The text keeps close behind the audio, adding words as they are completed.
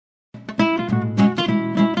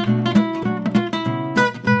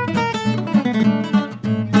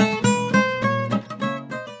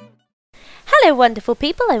Hello wonderful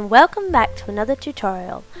people and welcome back to another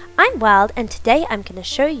tutorial. I'm Wild and today I'm going to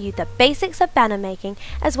show you the basics of banner making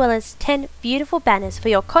as well as 10 beautiful banners for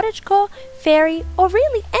your cottagecore, fairy or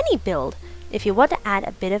really any build if you want to add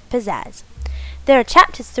a bit of pizzazz. There are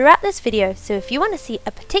chapters throughout this video, so if you want to see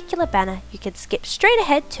a particular banner you can skip straight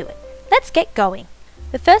ahead to it. Let's get going.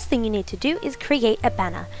 The first thing you need to do is create a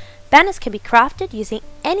banner. Banners can be crafted using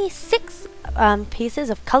any 6 pieces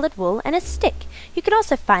of coloured wool and a stick. You can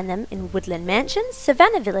also find them in woodland mansions,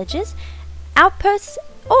 savannah villages, outposts,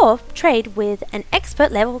 or trade with an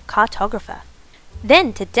expert level cartographer.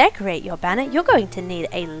 Then to decorate your banner you're going to need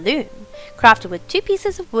a loom, crafted with 2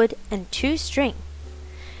 pieces of wood and 2 string.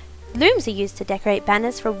 Looms are used to decorate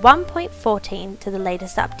banners from 1.14 to the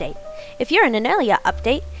latest update. If you're in an earlier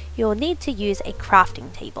update, you'll need to use a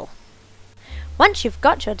crafting table. Once you've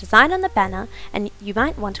got your design on the banner, and you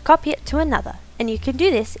might want to copy it to another, and you can do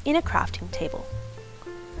this in a crafting table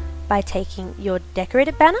by taking your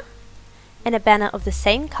decorated banner and a banner of the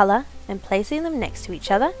same colour and placing them next to each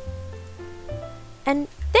other, and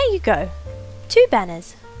there you go, 2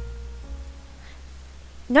 banners.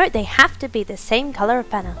 Note they have to be the same colour of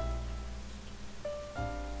banner.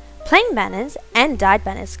 Plain banners and dyed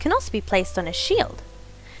banners can also be placed on a shield.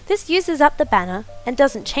 This uses up the banner and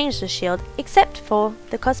doesn't change the shield except for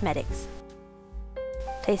the cosmetics.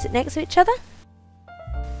 Place it next to each other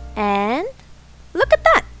and look at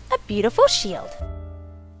that! A beautiful shield!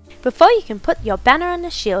 Before you can put your banner on the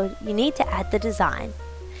shield you need to add the design.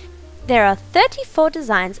 There are 34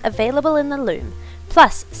 designs available in the loom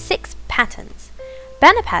plus 6 patterns.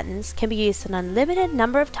 Banner patterns can be used an unlimited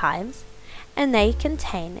number of times and they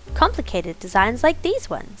contain complicated designs like these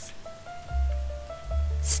ones.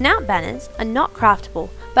 Snout banners are not craftable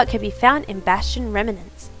but can be found in bastion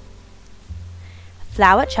remnants.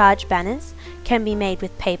 Flower charge banners can be made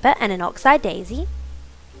with paper and an oxeye daisy.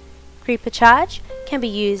 Creeper charge can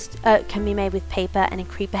be made with paper and a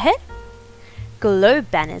creeper head.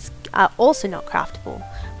 Globe banners are also not craftable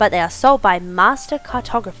but they are sold by master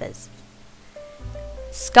cartographers.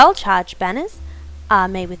 Skull charge banners are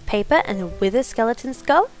made with paper and a wither skeleton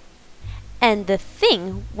skull. And the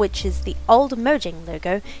thing, which is the old Mojang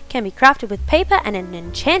logo, can be crafted with paper and an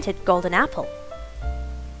enchanted golden apple.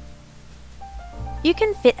 You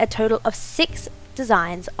can fit a total of 6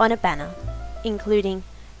 designs on a banner, including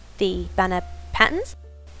the banner patterns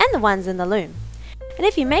and the ones in the loom. And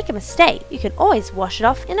if you make a mistake, you can always wash it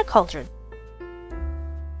off in a cauldron.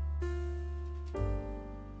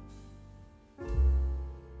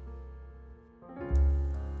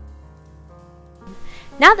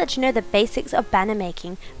 Now that you know the basics of banner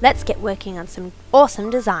making, let's get working on some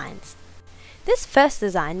awesome designs. This first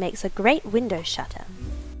design makes a great window shutter.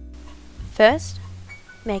 First,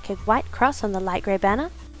 make a white cross on the light grey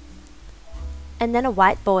banner, and then a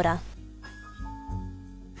white border.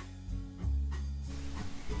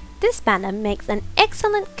 This banner makes an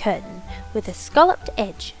excellent curtain with a scalloped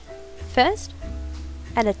edge. First,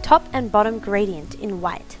 add a top and bottom gradient in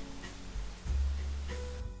white.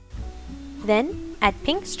 Then, add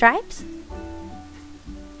pink stripes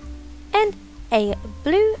and a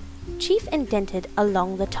blue chief indented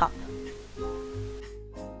along the top.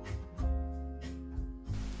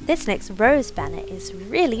 This next rose banner is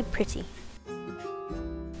really pretty.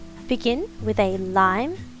 Begin with a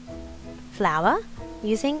lime flower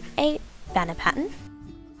using a banner pattern,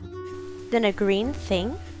 then a green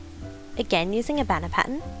thing, again using a banner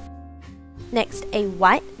pattern, next a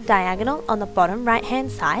white diagonal on the bottom right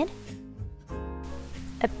hand side,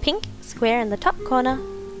 a pink square in the top corner,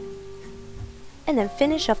 and then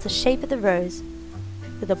finish off the shape of the rose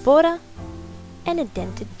with a border and a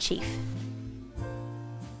dented chief.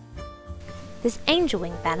 This angel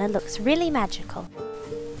wing banner looks really magical.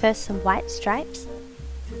 First some white stripes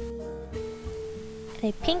and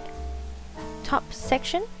a pink top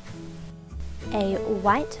section, a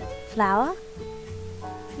white flower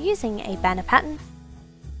using a banner pattern,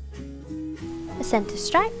 a center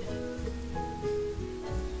stripe,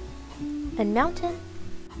 and mountain,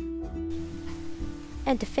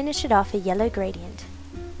 and to finish it off a yellow gradient.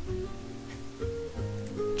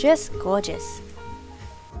 Just gorgeous!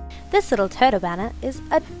 This little turtle banner is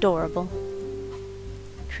adorable.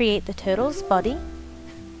 Create the turtle's body,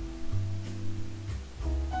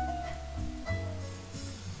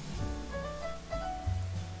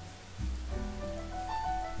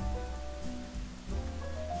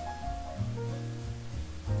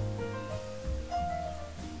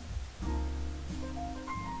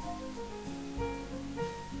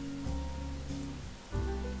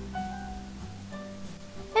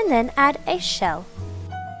 and then add a shell.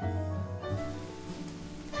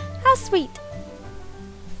 How sweet!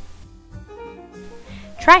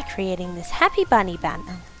 Try creating this happy bunny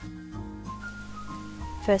banner.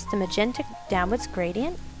 First a magenta downwards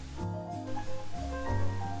gradient,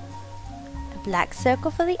 a black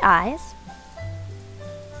circle for the eyes,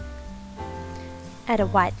 add a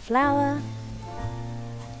white flower,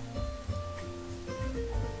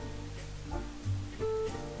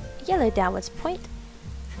 yellow downwards point,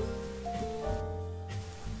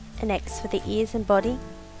 an X for the ears and body,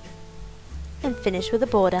 and finish with a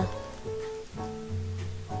border.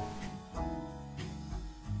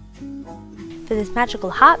 For this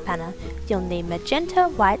magical heart banner, you'll need magenta,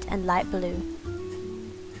 white and light blue.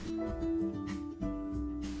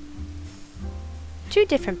 Two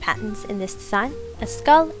different patterns in this design, a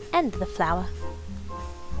skull and the flower.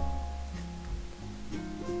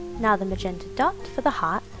 Now the magenta dot for the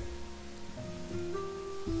heart,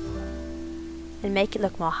 and make it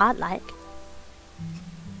look more heart-like,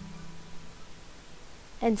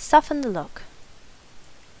 and soften the look.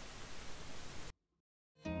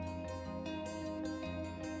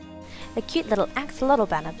 A cute little axolotl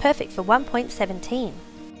banner, perfect for 1.17.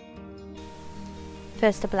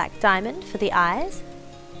 First a black diamond for the eyes,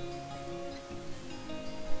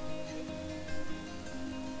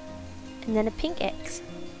 and then a pink X.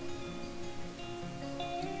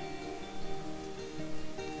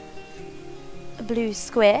 A blue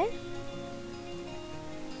square,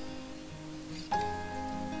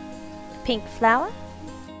 a pink flower,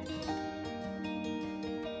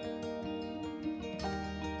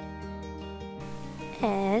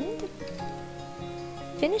 and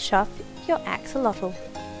finish off your axolotl.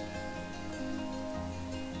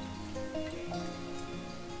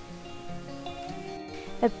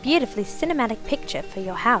 A beautifully cinematic picture for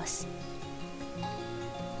your house.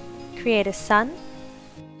 Create a sun,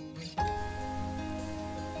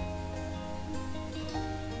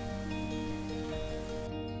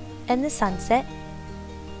 and the sunset,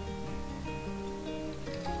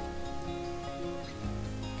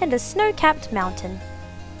 and a snow-capped mountain.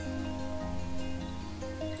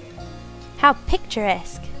 How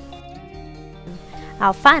picturesque!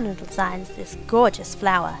 Our final design is this gorgeous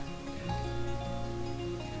flower.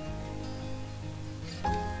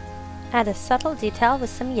 Add a subtle detail with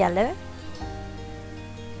some yellow,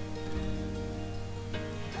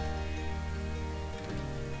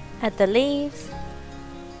 add the leaves,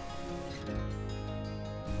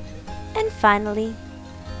 and finally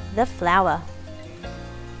the flower.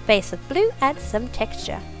 Base of blue adds some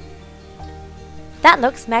texture. That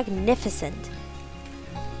looks magnificent!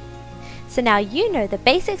 So now you know the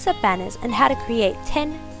basics of banners and how to create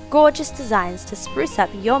 10 gorgeous designs to spruce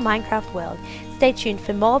up your Minecraft world. Stay tuned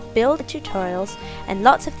for more build tutorials and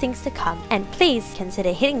lots of things to come, and please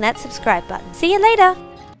consider hitting that subscribe button. See you later!